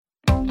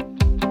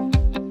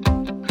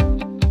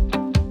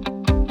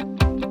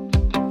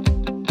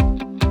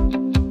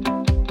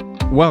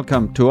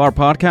Welcome to our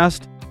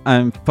podcast.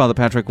 I'm Father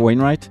Patrick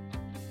Wainwright.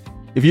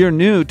 If you're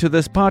new to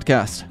this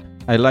podcast,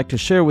 I'd like to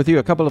share with you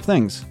a couple of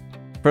things.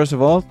 First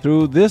of all,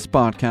 through this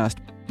podcast,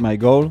 my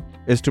goal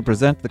is to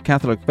present the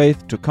Catholic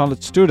faith to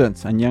college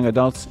students and young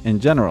adults in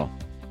general,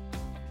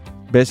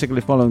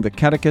 basically following the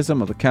Catechism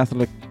of the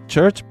Catholic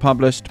Church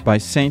published by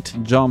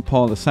St. John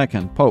Paul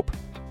II, Pope.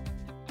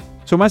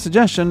 So my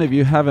suggestion, if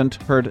you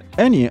haven't heard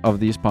any of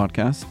these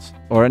podcasts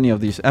or any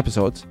of these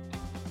episodes,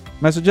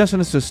 my suggestion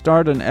is to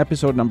start on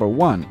episode number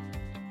 1.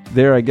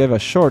 There I give a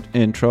short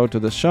intro to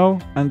the show,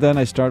 and then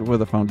I start with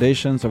the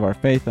foundations of our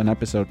faith in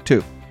episode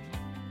 2.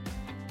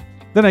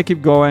 Then I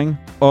keep going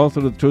all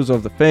through the truths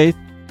of the faith,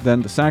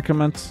 then the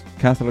sacraments,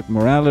 Catholic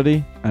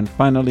morality, and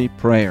finally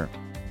prayer.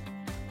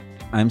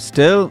 I'm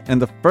still in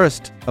the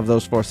first of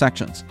those 4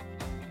 sections,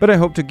 but I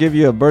hope to give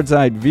you a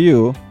bird's-eye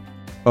view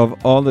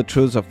of all the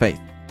truths of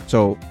faith.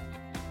 So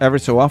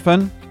every so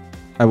often,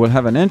 I will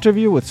have an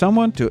interview with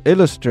someone to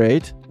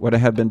illustrate what I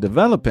have been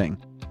developing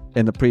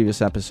in the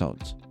previous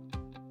episodes.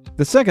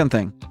 The second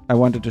thing I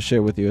wanted to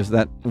share with you is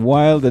that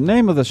while the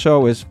name of the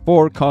show is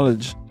For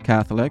College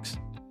Catholics,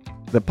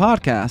 the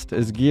podcast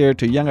is geared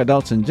to young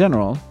adults in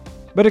general,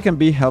 but it can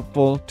be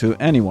helpful to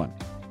anyone.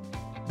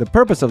 The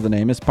purpose of the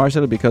name is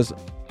partially because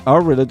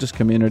our religious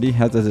community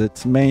has as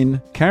its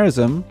main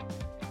charism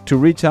to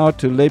reach out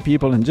to lay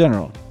people in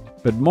general,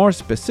 but more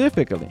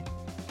specifically,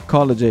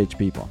 college-age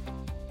people.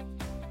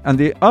 And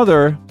the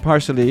other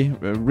partial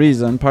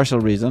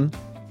reason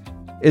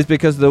is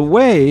because the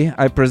way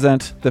I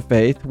present the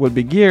faith will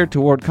be geared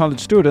toward college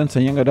students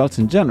and young adults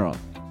in general.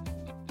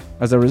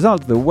 As a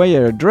result, the way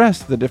I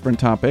address the different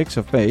topics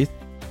of faith,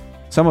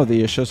 some of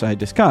the issues I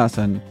discuss,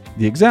 and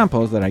the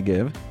examples that I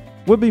give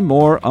will be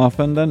more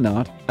often than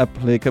not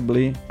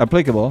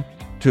applicable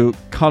to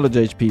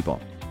college-age people.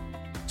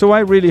 So I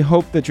really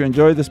hope that you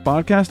enjoy this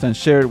podcast and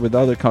share it with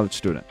other college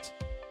students.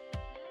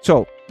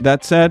 So,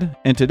 that said,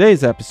 in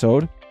today's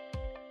episode,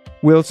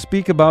 we'll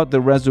speak about the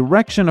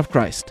resurrection of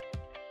Christ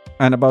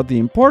and about the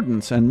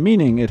importance and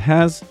meaning it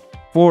has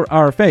for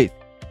our faith,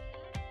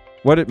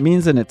 what it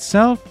means in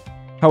itself,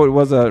 how it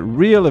was a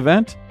real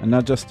event and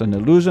not just an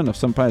illusion of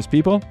some pious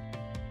people,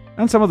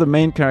 and some of the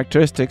main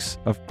characteristics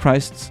of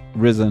Christ's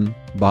risen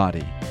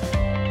body.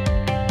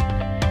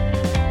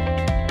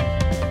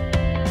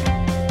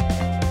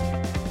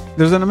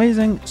 There's an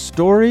amazing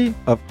story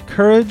of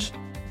courage,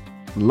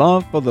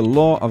 love for the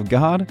law of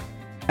God,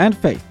 and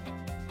faith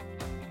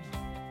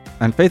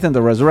in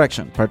the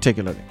resurrection,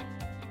 particularly,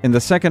 in the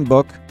second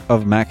book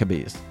of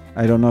Maccabees.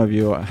 I don't know if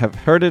you have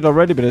heard it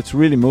already, but it's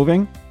really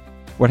moving.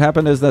 What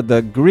happened is that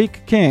the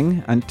Greek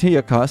king,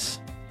 Antiochus,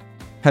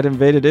 had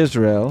invaded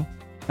Israel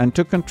and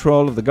took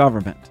control of the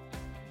government.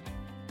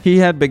 He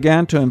had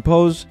begun to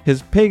impose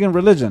his pagan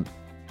religion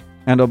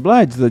and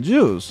obliged the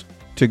Jews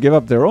to give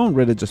up their own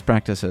religious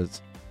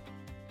practices.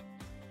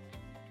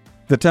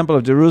 The Temple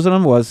of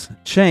Jerusalem was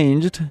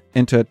changed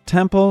into a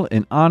temple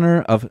in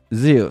honor of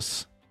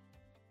Zeus.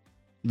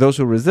 Those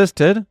who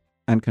resisted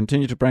and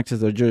continued to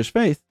practice their Jewish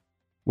faith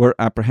were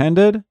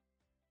apprehended,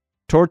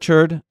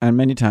 tortured, and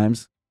many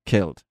times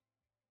killed.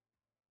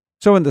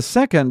 So in the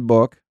second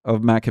book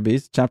of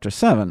Maccabees, chapter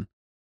 7,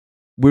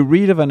 we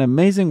read of an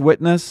amazing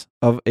witness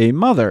of a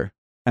mother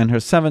and her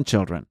 7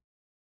 children.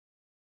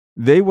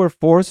 They were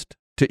forced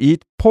to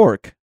eat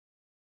pork,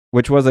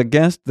 which was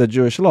against the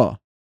Jewish law.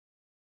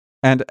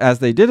 And as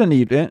they didn't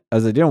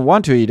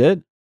want to eat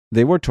it,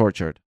 they were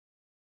tortured.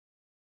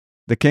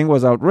 The king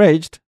was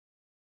outraged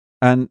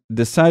and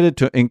decided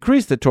to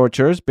increase the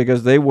tortures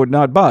because they would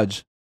not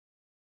budge.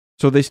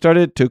 So they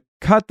started to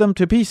cut them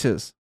to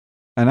pieces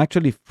and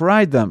actually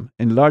fried them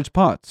in large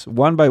pots,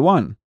 one by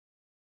one,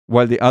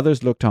 while the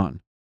others looked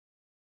on.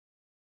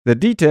 The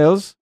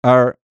details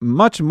are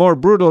much more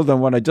brutal than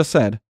what I just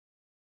said,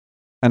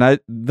 and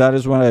that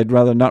is why I'd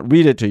rather not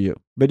read it to you,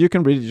 but you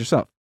can read it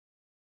yourself.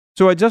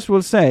 So I just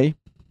will say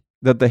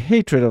that the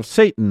hatred of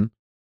Satan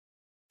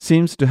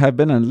seems to have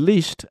been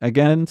unleashed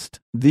against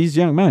these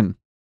young men,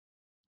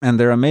 and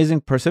their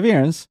amazing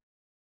perseverance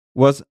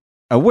was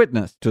a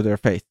witness to their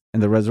faith in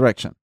the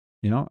resurrection,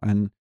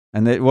 and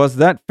it was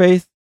that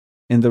faith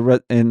in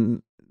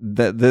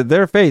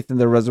their faith in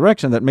the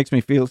resurrection that makes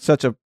me feel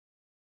such a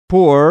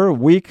poor,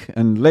 weak,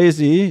 and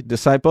lazy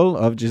disciple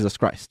of Jesus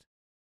Christ.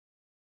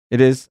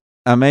 It is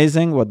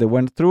amazing what they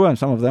went through, and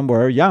some of them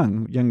were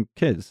young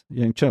kids,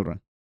 young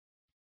children.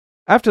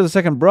 After the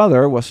second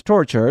brother was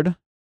tortured,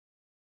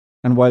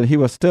 and while he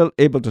was still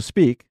able to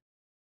speak,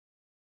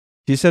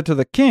 he said to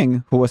the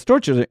king who was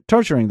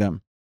torturing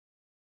them,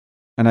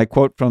 and I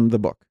quote from the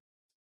book,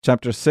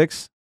 chapter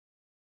 7,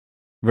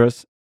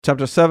 verse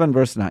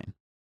 9.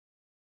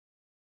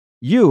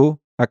 "You,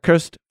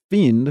 accursed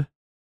fiend,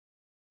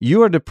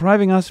 you are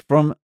depriving us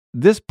from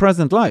this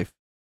present life,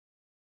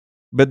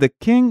 but the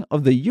King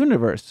of the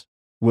universe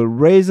will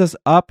raise us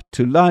up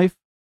to life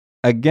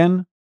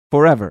again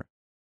forever,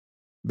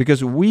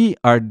 because we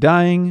are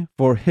dying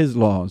for his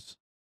laws."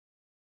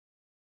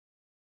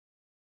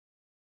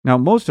 Now,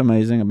 most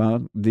amazing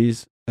about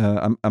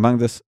among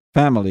this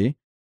family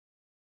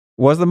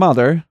was the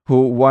mother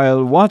who,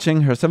 while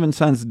watching her 7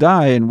 sons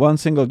die in one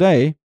single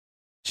day,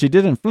 she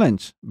didn't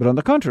flinch, but on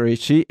the contrary,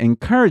 she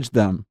encouraged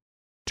them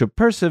to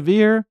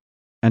persevere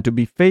and to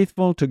be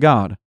faithful to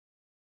God,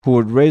 who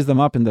would raise them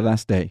up in the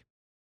last day.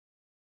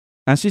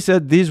 And she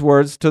said these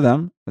words to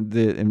them,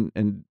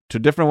 to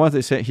different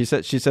ones.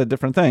 She said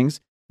different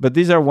things, but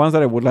these are ones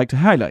that I would like to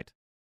highlight.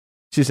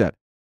 She said,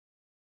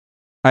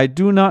 "I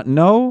do not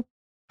know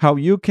how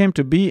you came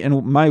to be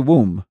in my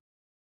womb.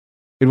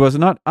 It was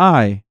not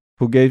I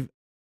who gave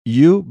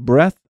you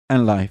breath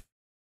and life,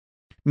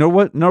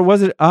 nor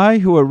was it I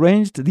who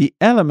arranged the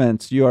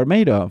elements you are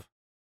made of.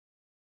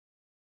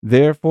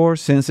 Therefore,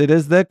 since it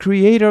is the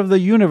Creator of the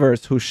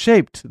universe who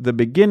shaped the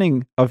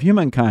beginning of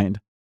humankind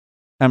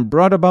and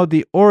brought about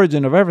the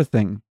origin of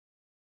everything,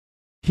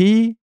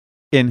 He,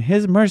 in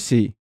His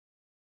mercy,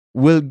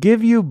 will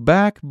give you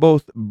back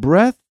both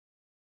breath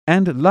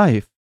and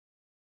life,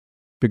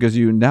 because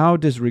you now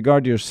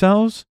disregard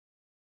yourselves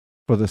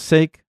for the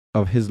sake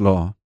of His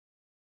law."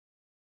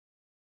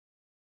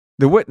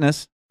 The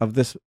witness of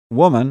this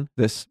woman,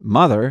 this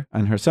mother,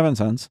 and her 7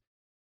 sons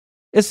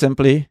is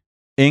simply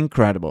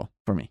incredible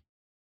for me.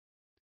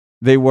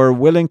 They were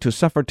willing to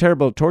suffer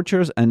terrible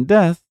tortures and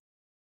death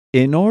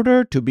in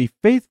order to be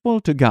faithful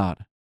to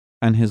God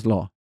and His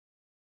law.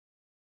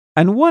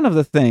 And one of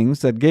the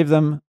things that gave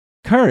them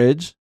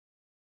courage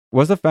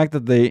was the fact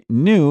that they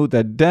knew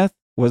that death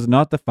was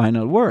not the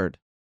final word,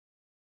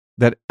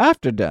 that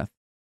after death,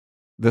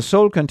 the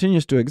soul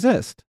continues to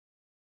exist.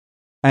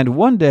 And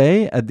one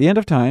day, at the end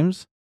of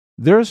times,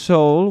 their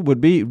soul would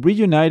be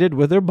reunited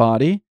with their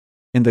body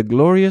in the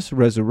glorious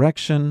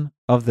resurrection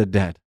of the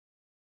dead.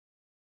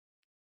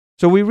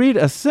 So we read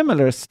a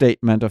similar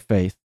statement of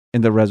faith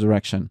in the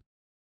resurrection,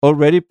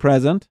 already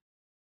present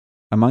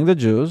among the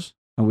Jews,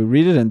 and we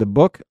read it in the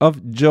book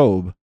of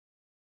Job.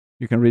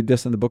 You can read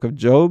this in the book of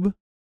Job,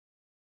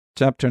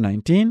 chapter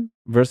 19,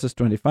 verses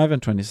 25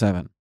 and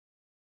 27.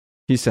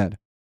 He said,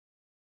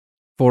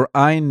 "For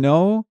I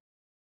know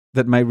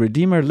that my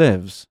Redeemer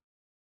lives,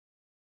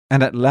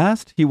 and at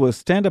last He will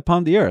stand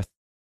upon the earth.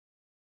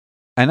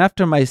 And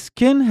after my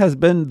skin has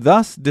been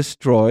thus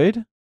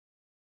destroyed,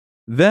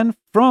 then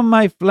from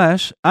my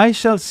flesh I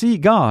shall see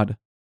God,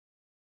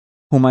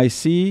 whom I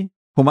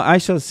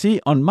shall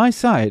see on my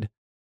side,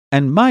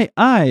 and my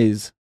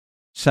eyes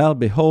shall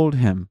behold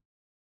Him."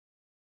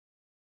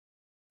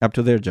 Up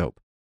to there, Job.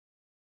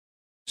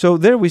 So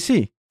there we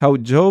see how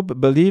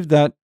Job believed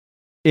that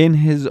in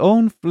his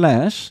own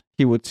flesh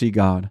he would see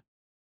God,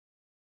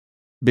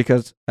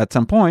 because at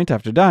some point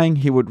after dying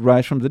he would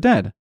rise from the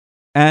dead,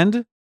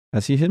 and,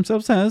 as he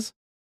himself says,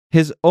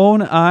 his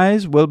own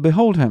eyes will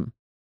behold Him.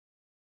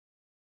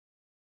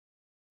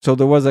 So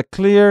there was a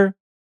clear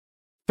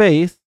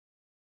faith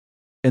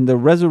in the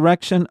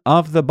resurrection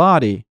of the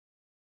body.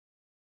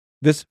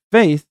 This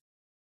faith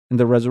in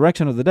the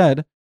resurrection of the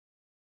dead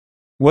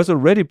was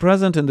already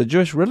present in the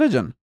Jewish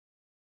religion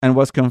and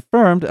was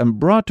confirmed and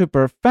brought to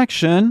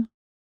perfection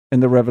in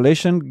the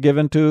revelation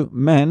given to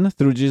men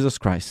through Jesus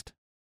Christ.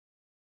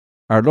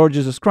 Our Lord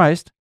Jesus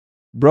Christ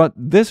brought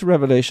this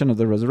revelation of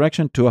the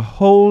resurrection to a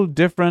whole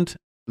different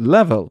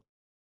level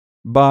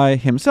by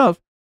Himself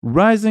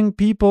rising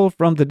people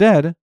from the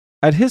dead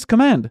at His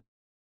command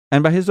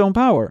and by His own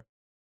power.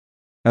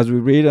 As we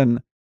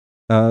read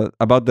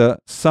about the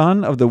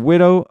son of the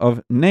widow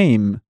of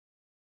Nain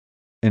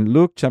in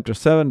Luke chapter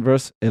 7,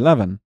 verse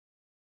 11,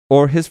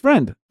 or his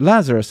friend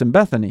Lazarus in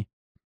Bethany,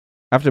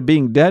 after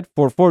being dead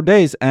for 4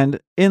 days and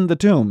in the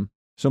tomb,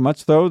 so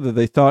much so that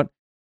they thought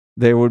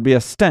there would be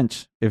a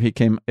stench if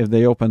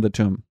they opened the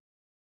tomb.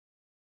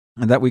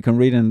 And that we can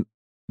read in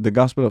the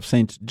Gospel of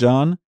St.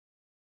 John,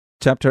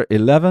 chapter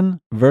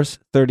 11, verse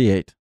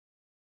 38.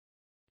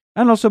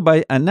 And also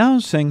by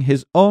announcing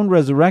His own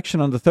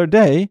resurrection on the 3rd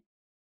day,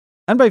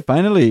 and by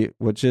finally,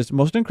 which is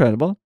most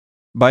incredible,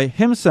 by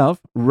Himself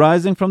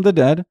rising from the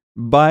dead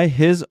by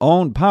His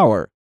own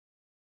power,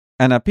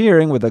 and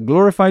appearing with a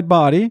glorified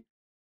body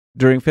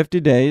during 50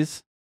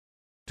 days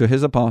to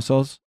His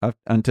apostles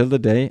until the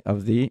day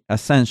of the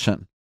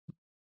ascension.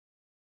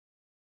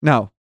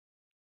 Now,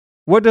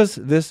 what does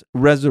this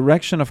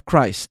resurrection of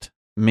Christ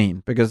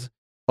mean? Because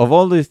of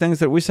all these things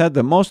that we said,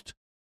 the most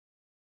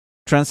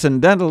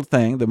transcendental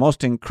thing, the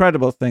most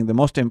incredible thing, the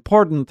most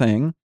important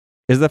thing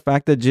is the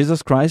fact that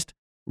Jesus Christ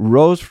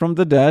rose from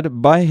the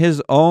dead by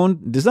His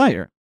own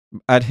desire,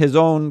 at His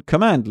own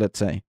command, let's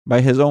say,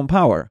 by His own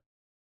power.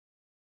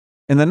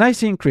 In the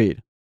Nicene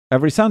Creed,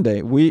 every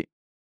Sunday we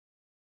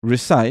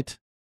recite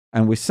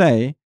and we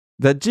say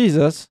that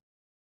Jesus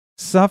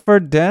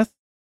suffered death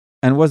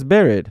and was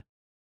buried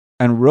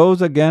and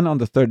rose again on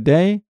the 3rd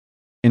day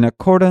in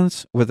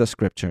accordance with the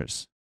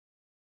Scriptures.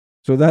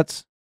 So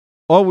that's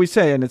all we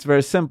say, and it's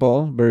very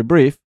simple, very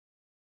brief,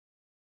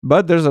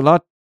 but there's a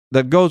lot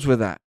that goes with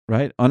that,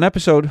 right? On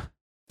episode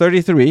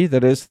 33,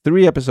 that is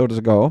 3 episodes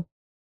ago,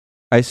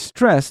 I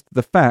stressed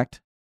the fact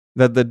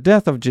that the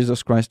death of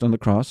Jesus Christ on the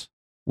cross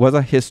was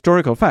a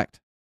historical fact.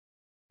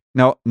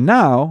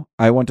 Now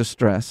I want to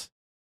stress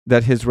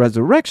that His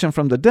resurrection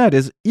from the dead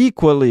is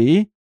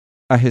equally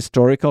a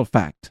historical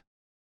fact.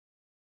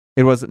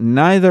 It was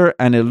neither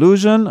an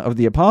illusion of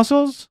the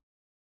apostles,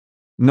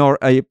 nor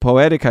a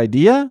poetic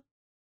idea,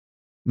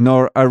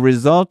 nor a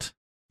result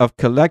of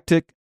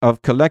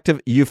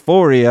collective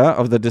euphoria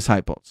of the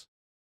disciples.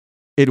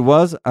 It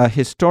was a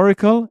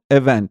historical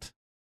event,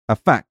 a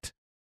fact.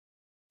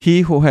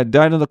 He who had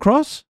died on the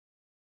cross,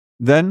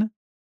 then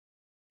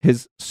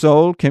his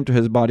soul came to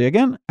his body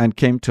again and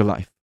came to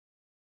life.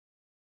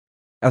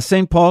 As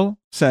St. Paul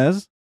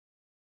says,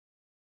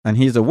 and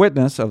he's a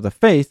witness of the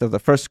faith of the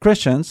first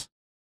Christians,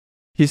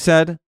 he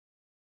said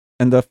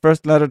in the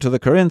first letter to the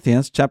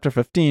Corinthians, chapter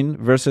 15,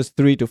 verses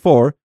 3 to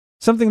 4,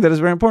 something that is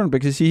very important,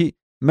 because he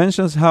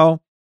mentions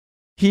how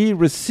he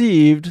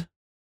received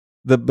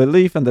the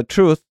belief and the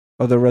truth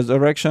of the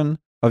resurrection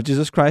of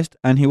Jesus Christ,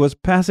 and he was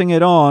passing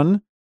it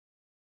on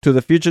to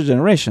the future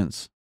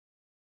generations.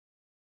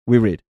 We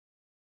read,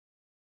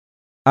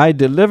 I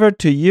delivered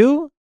to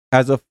you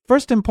as of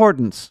first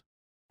importance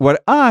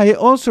what I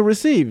also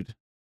received,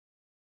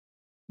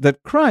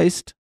 that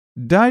Christ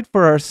died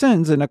for our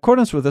sins in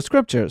accordance with the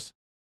Scriptures,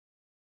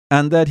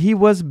 and that he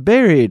was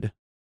buried,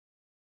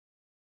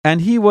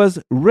 and he was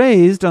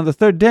raised on the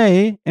third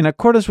day in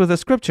accordance with the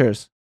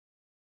Scriptures,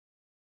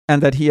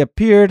 and that he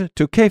appeared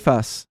to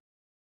Cephas,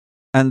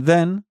 and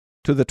then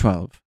to the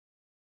 12.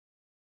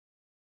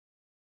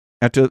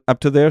 Up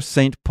to there,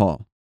 St.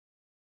 Paul.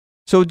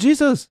 So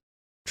Jesus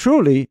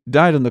truly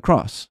died on the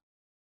cross.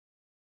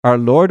 Our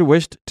Lord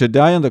wished to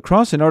die on the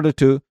cross in order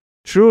to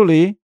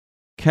truly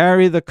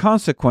carry the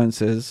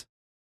consequences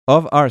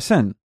of our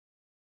sin,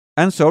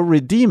 and so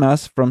redeem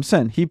us from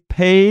sin. He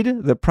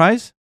paid the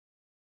price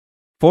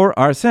for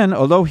our sin,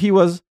 although he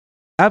was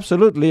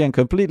absolutely and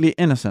completely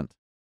innocent.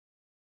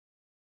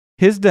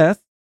 His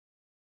death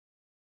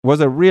was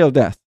a real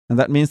death, and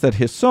that means that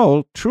his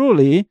soul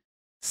truly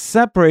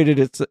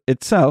separated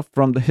itself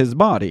from his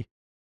body.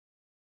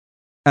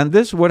 And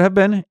this would have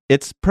been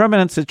its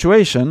permanent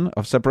situation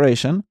of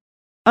separation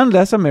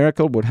unless a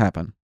miracle would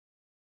happen.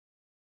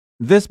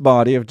 This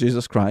body of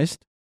Jesus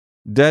Christ,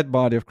 dead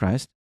body of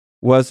Christ,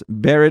 was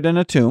buried in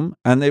a tomb,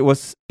 and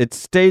it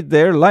stayed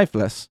there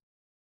lifeless.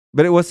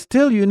 But it was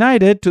still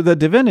united to the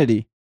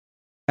divinity,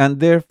 and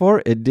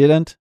therefore it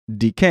didn't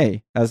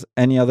decay as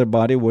any other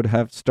body would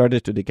have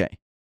started to decay.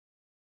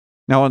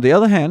 Now, on the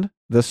other hand,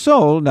 the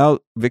soul, now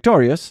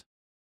victorious,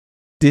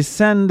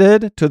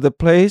 descended to the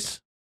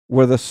place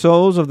where the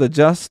souls of the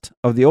just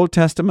of the Old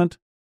Testament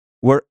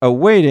were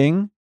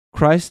awaiting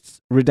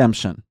Christ's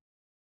redemption.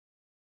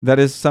 That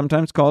is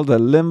sometimes called the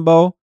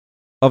limbo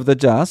of the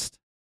just,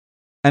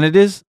 and it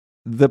is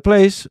the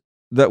place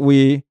that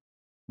we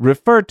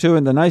refer to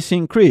in the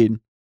Nicene Creed.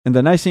 In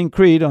the Nicene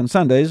Creed on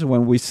Sundays,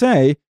 when we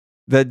say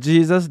that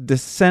Jesus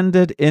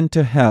descended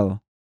into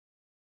hell,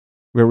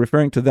 we're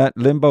referring to that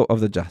limbo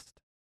of the just.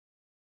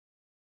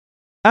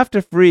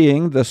 After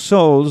freeing the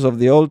souls of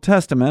the Old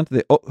Testament,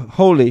 the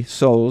holy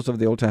souls of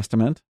the Old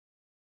Testament,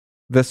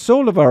 the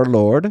soul of our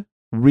Lord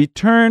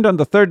returned on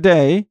the third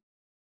day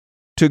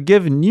to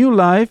give new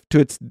life to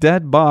its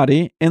dead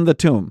body in the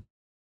tomb.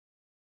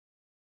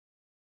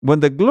 When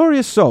the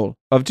glorious soul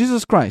of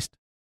Jesus Christ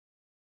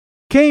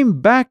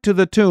came back to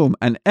the tomb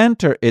and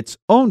entered its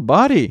own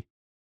body,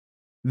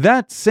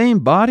 that same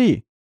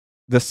body,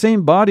 the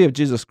same body of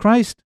Jesus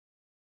Christ,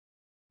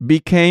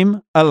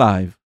 became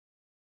alive.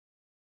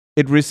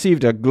 It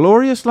received a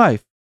glorious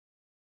life,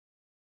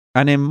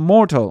 an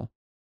immortal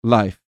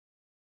life.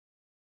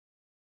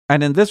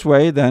 And in this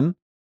way, then,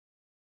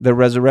 the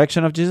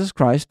resurrection of Jesus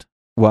Christ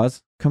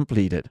was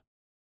completed.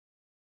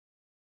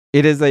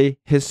 It is a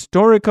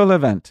historical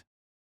event,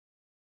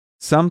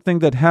 something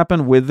that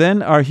happened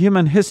within our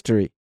human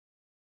history.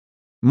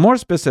 More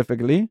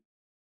specifically,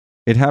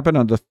 it happened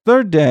on the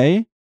third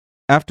day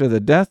after the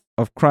death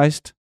of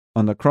Christ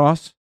on the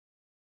cross,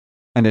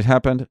 and it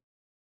happened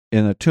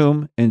in a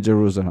tomb in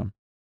Jerusalem.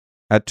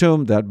 A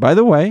tomb that, by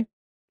the way,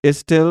 is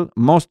still,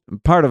 most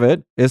part of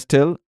it is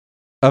still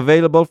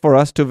available for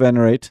us to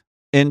venerate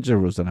in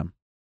Jerusalem.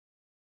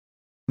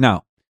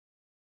 Now,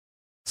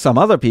 some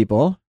other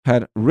people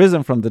had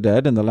risen from the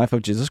dead in the life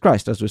of Jesus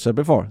Christ, as we said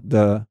before.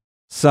 The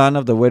son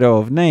of the widow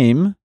of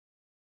Nain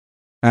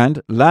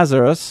and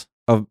Lazarus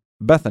of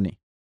Bethany.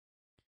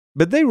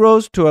 But they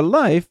rose to a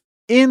life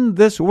in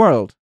this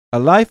world, a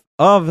life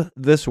of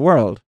this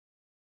world,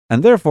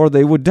 and therefore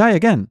they would die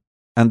again.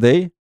 And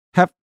they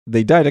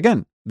died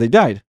again. They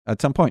died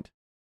at some point.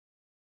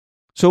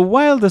 So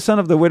while the son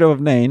of the widow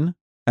of Nain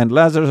and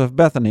Lazarus of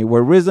Bethany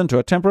were risen to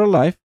a temporal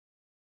life,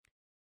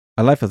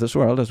 a life of this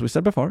world, as we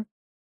said before,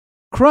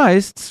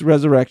 Christ's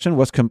resurrection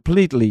was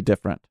completely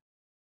different.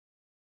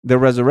 The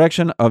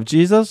resurrection of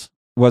Jesus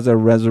was a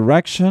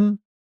resurrection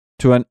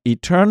to an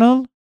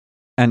eternal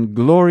and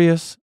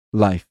glorious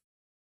life.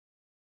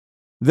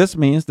 This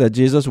means that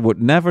Jesus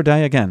would never die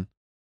again.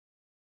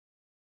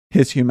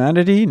 His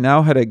humanity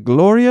now had a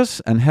glorious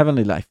and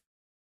heavenly life.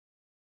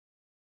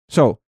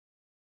 So,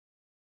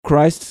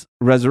 Christ's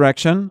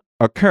resurrection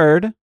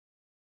occurred,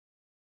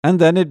 and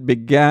then it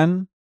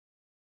began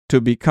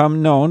to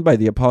become known by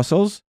the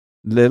apostles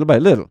little by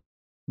little,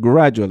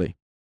 gradually.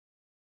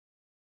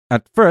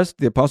 At first,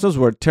 the apostles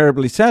were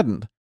terribly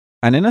saddened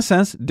and, in a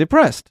sense,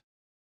 depressed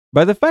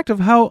by the fact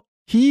of how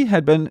he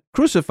had been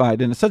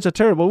crucified in such a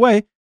terrible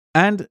way,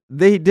 and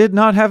they did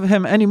not have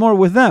him anymore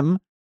with them,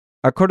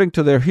 according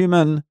to their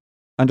human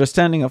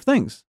understanding of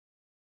things.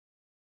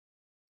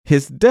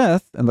 His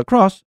death on the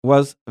cross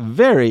was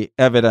very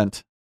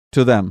evident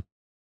to them,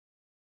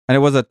 and it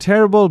was a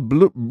terrible,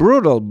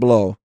 brutal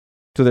blow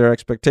to their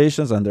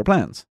expectations and their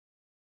plans.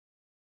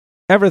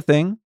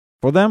 Everything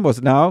for them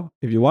was now,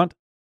 if you want,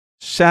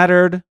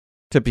 shattered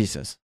to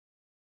pieces.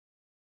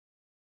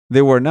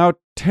 They were now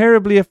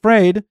terribly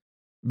afraid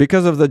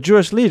because of the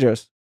Jewish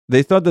leaders.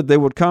 They thought that they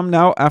would come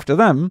now after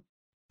them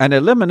and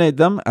eliminate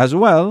them as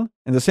well,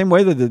 in the same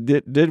way that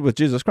they did with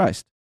Jesus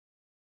Christ.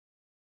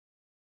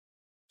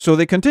 So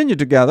they continued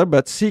to gather,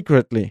 but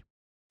secretly,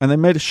 and they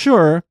made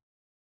sure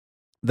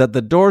that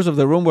the doors of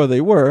the room where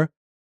they were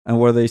and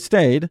where they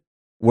stayed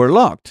were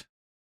locked.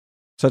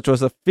 Such was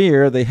the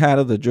fear they had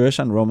of the Jewish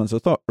and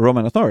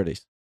Roman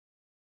authorities.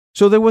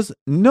 So there was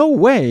no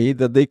way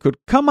that they could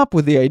come up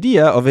with the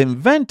idea of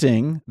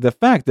inventing the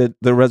fact that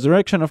the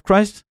resurrection of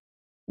Christ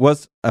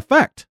was a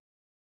fact.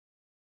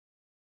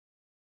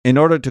 In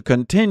order to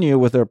continue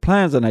with their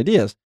plans and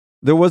ideas,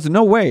 there was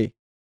no way,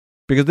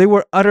 because they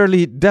were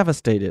utterly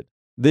devastated.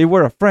 They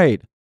were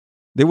afraid.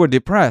 They were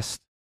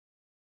depressed.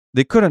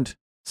 They couldn't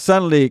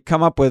suddenly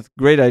come up with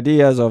great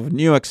ideas of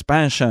new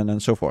expansion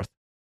and so forth.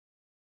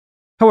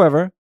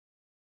 However,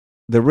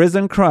 the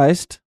risen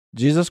Christ,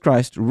 Jesus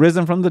Christ,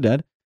 risen from the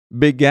dead,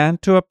 began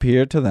to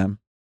appear to them.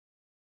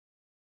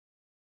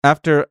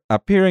 After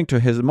appearing to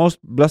his most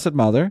blessed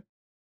mother,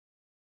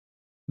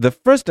 the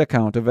first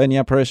account of any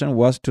apparition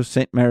was to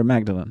St. Mary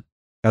Magdalene,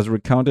 as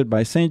recounted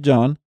by St.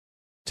 John,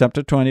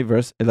 chapter 20,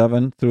 verse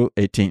 11 through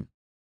 18.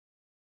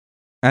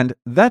 And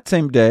that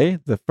same day,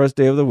 the first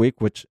day of the week,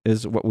 which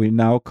is what we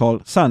now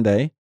call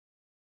Sunday,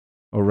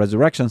 or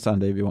Resurrection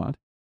Sunday if you want,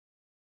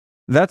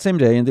 that same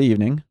day in the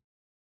evening,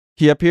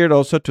 he appeared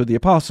also to the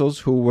apostles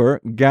who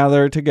were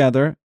gathered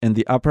together in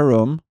the upper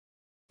room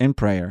in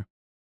prayer,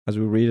 as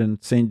we read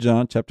in St.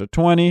 John chapter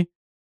 20,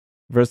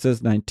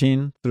 verses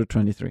 19 through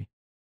 23.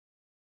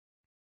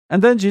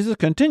 And then Jesus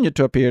continued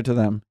to appear to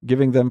them,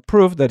 giving them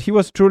proof that he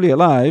was truly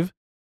alive.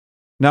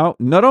 Now,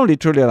 not only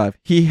truly alive,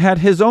 he had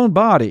his own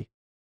body,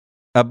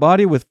 a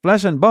body with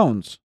flesh and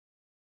bones.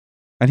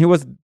 And he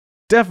was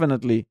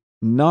definitely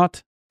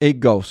not a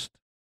ghost.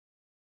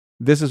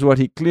 This is what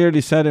he clearly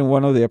said in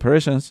one of the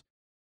apparitions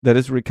that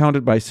is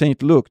recounted by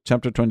St. Luke,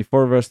 chapter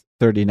 24, verse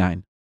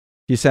 39.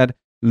 He said,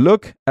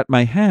 "Look at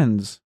my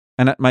hands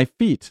and at my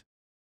feet,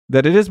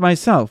 that it is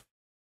myself.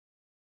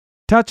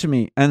 Touch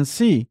me and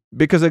see,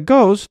 because a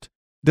ghost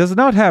does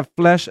not have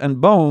flesh and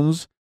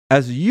bones,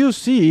 as you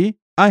see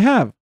I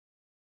have."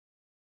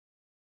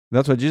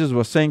 That's what Jesus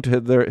was saying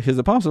to his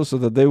apostles, so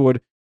that they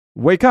would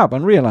wake up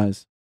and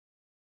realize.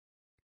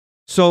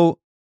 So,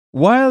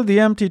 while the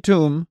empty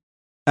tomb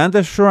and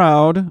the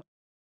shroud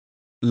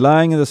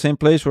lying in the same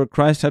place where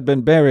Christ had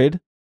been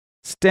buried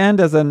stand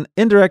as an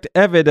indirect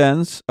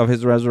evidence of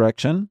his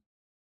resurrection,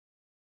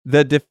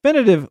 the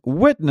definitive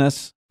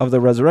witness of the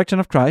resurrection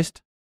of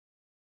Christ,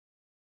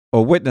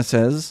 or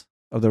witnesses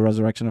of the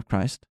resurrection of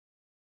Christ,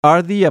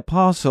 are the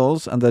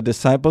apostles and the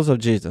disciples of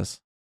Jesus,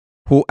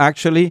 who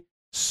actually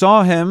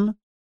saw him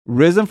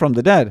risen from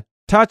the dead,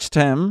 touched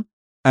him,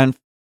 and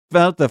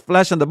felt the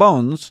flesh and the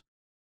bones,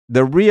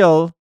 the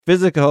real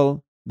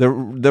physical,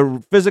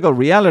 the physical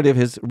reality of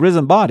his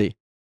risen body,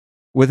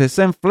 with his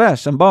same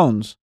flesh and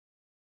bones.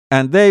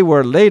 And they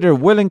were later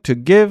willing to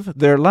give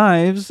their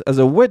lives as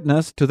a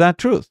witness to that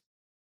truth.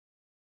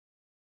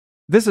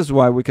 This is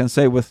why we can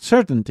say with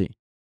certainty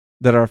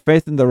that our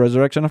faith in the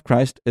resurrection of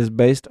Christ is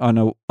based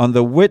on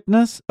the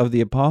witness of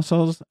the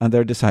apostles and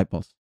their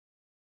disciples.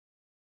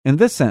 In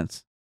this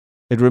sense,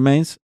 it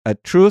remains a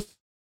truth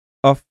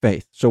of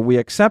faith. So we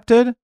accept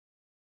it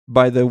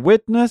by the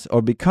witness,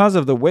 or because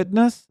of the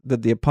witness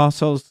that the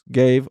apostles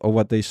gave of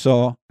what they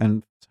saw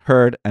and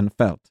heard and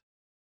felt.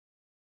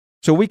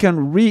 So we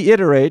can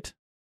reiterate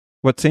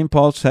what St.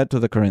 Paul said to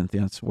the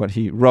Corinthians, what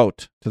he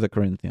wrote to the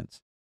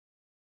Corinthians.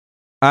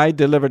 "I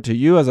delivered to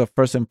you as of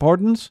first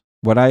importance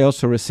what I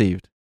also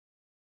received,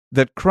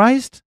 that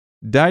Christ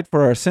died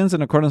for our sins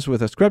in accordance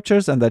with the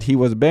Scriptures, and that he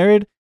was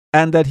buried,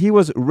 and that he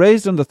was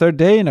raised on the third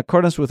day in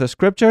accordance with the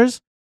Scriptures,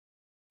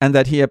 and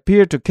that he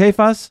appeared to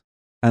Cephas,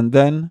 and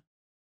then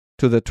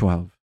to the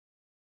 12.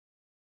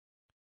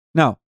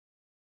 Now,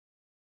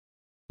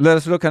 let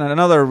us look at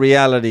another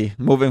reality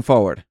moving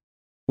forward.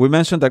 We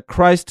mentioned that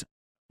Christ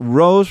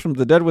rose from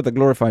the dead with a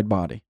glorified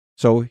body.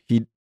 So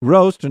he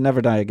rose to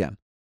never die again.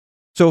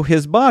 So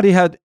his body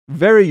had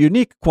very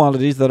unique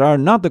qualities that are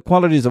not the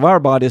qualities of our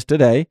bodies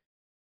today.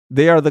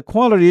 They are the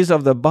qualities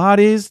of the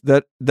bodies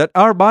that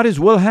our bodies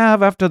will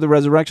have after the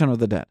resurrection of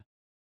the dead.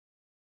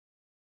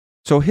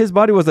 So his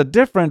body was a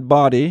different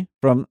body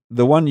from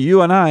the one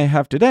you and I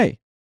have today.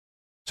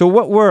 So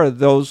what were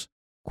those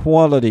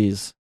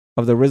qualities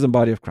of the risen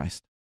body of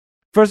Christ?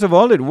 First of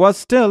all, it was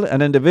still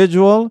an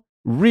individual,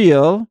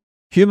 real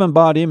human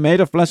body made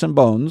of flesh and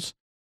bones,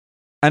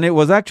 and it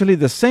was actually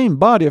the same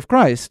body of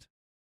Christ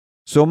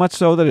so much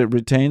so that it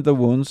retained the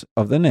wounds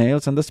of the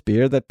nails and the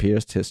spear that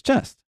pierced his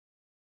chest.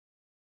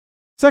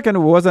 Second, it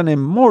was an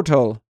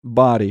immortal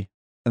body,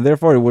 and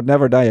therefore it would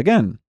never die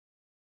again.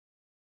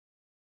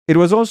 It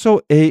was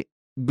also a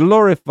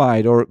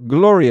glorified or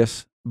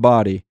glorious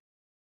body,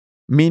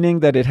 meaning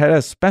that it had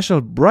a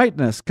special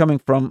brightness coming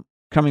from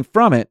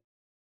it,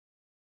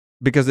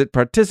 because it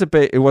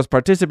was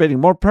participating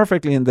more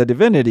perfectly in the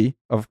divinity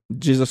of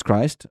Jesus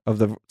Christ, of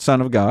the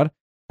Son of God,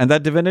 and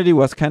that divinity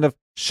was kind of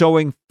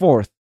showing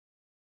forth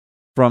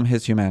from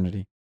his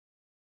humanity.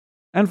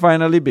 And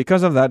finally,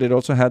 because of that, it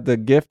also had the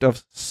gift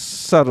of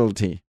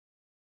subtlety,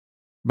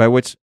 by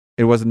which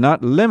it was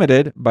not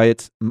limited by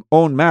its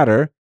own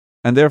matter,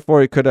 and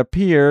therefore it could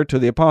appear to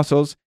the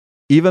apostles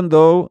even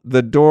though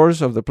the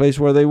doors of the place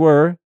where they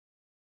were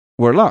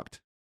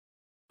locked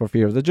for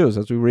fear of the Jews,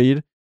 as we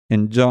read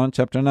in John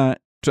chapter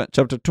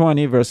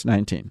 20, verse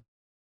 19.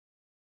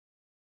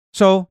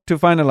 So, to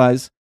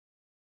finalize,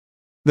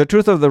 the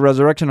truth of the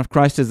resurrection of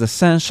Christ is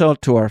essential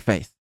to our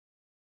faith.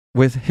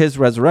 With his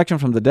resurrection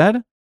from the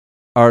dead,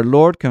 our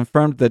Lord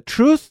confirmed the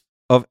truth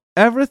of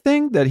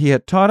everything that he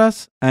had taught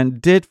us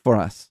and did for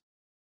us.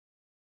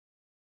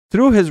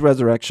 Through his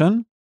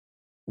resurrection,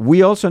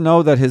 we also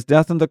know that his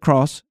death on the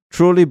cross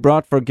truly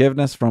brought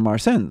forgiveness from our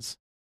sins.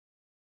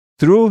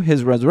 Through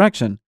his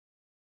resurrection,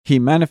 he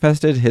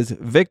manifested his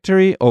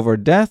victory over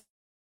death,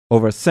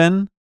 over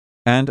sin,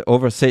 and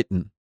over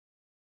Satan.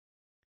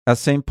 As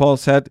St. Paul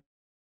said,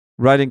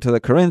 writing to the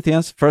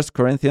Corinthians, 1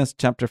 Corinthians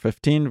chapter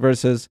 15,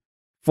 verses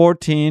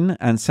 14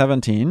 and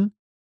 17,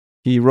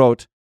 he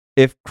wrote,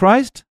 "If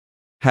Christ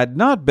had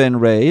not been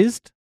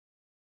raised,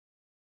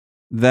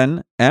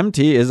 then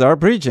empty is our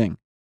preaching.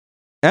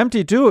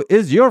 Empty too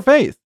is your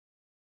faith.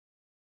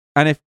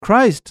 And if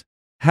Christ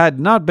had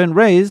not been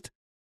raised,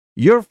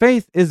 your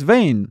faith is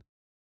vain.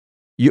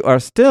 You are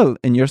still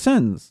in your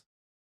sins."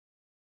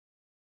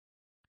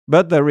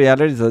 But the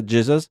reality is that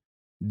Jesus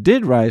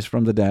did rise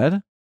from the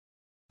dead,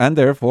 and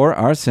therefore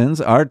our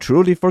sins are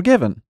truly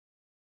forgiven.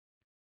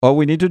 All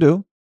we need to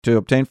do to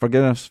obtain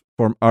forgiveness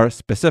for our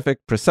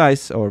specific,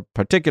 precise, or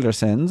particular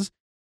sins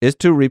is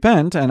to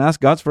repent and ask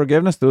God's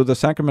forgiveness through the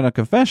sacrament of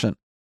confession.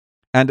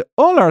 And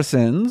all our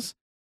sins,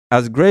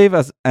 as grave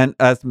and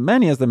as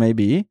many as they may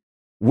be,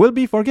 will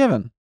be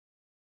forgiven.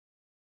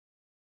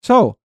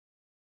 So,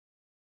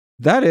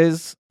 that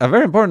is a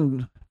very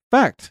important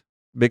fact,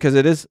 because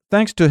it is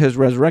thanks to his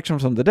resurrection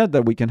from the dead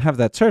that we can have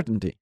that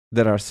certainty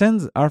that our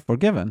sins are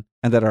forgiven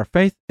and that our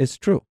faith is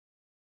true.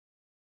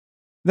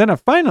 Then a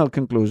final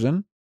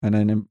conclusion, and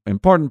an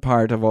important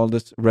part of all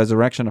this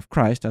resurrection of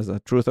Christ as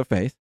a truth of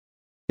faith,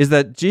 is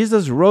that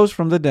Jesus rose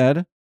from the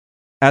dead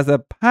as a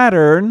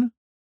pattern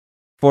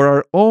for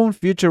our own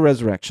future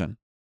resurrection.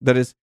 That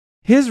is,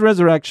 his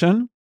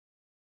resurrection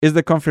is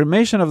the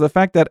confirmation of the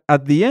fact that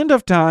at the end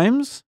of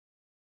times,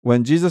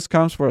 when Jesus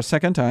comes for a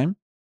second time,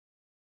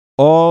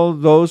 all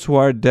those who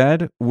are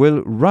dead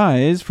will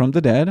rise from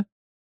the dead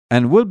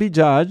and will be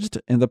judged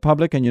in the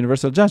public and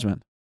universal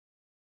judgment.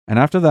 And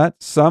after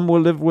that, some will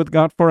live with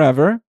God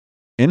forever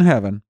in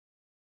heaven,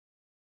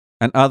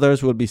 and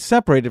others will be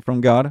separated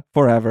from God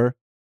forever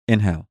in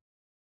hell.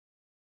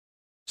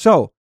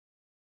 So,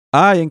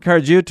 I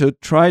encourage you to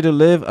try to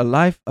live a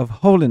life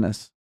of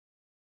holiness,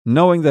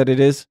 knowing that it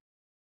is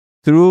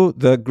through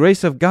the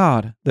grace of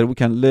God that we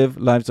can live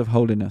lives of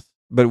holiness.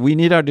 But we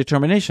need our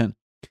determination,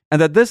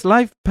 and that this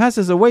life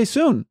passes away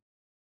soon.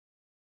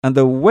 And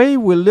the way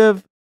we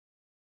live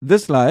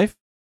this life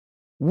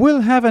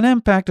will have an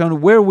impact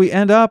on where we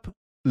end up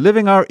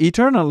living our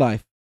eternal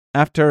life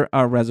after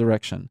our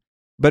resurrection.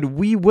 But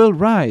we will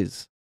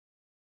rise.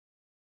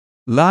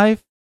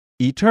 Life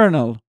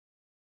eternal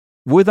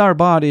with our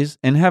bodies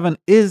in heaven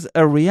is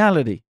a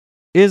reality,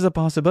 is a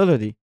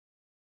possibility.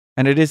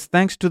 And it is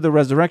thanks to the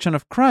resurrection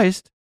of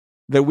Christ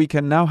that we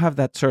can now have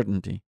that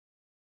certainty.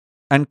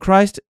 And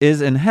Christ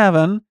is in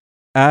heaven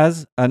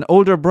as an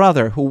older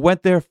brother who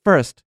went there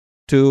first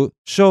to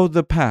show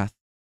the path.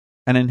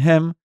 And in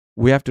him,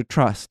 we have to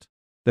trust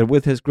that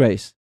with his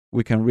grace,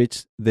 we can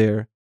reach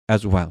there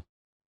as well.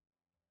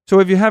 So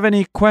if you have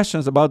any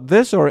questions about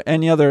this or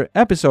any other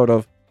episode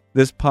of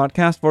this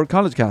podcast for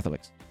college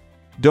Catholics,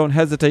 don't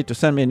hesitate to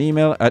send me an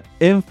email at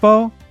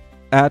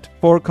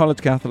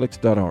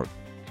info@forcollegecatholics.org.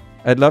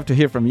 I'd love to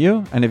hear from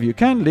you, and if you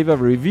can, leave a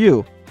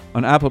review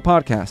on Apple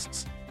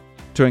Podcasts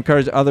to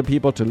encourage other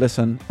people to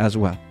listen as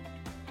well.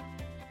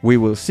 We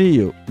will see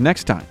you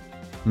next time.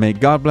 May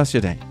God bless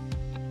your day.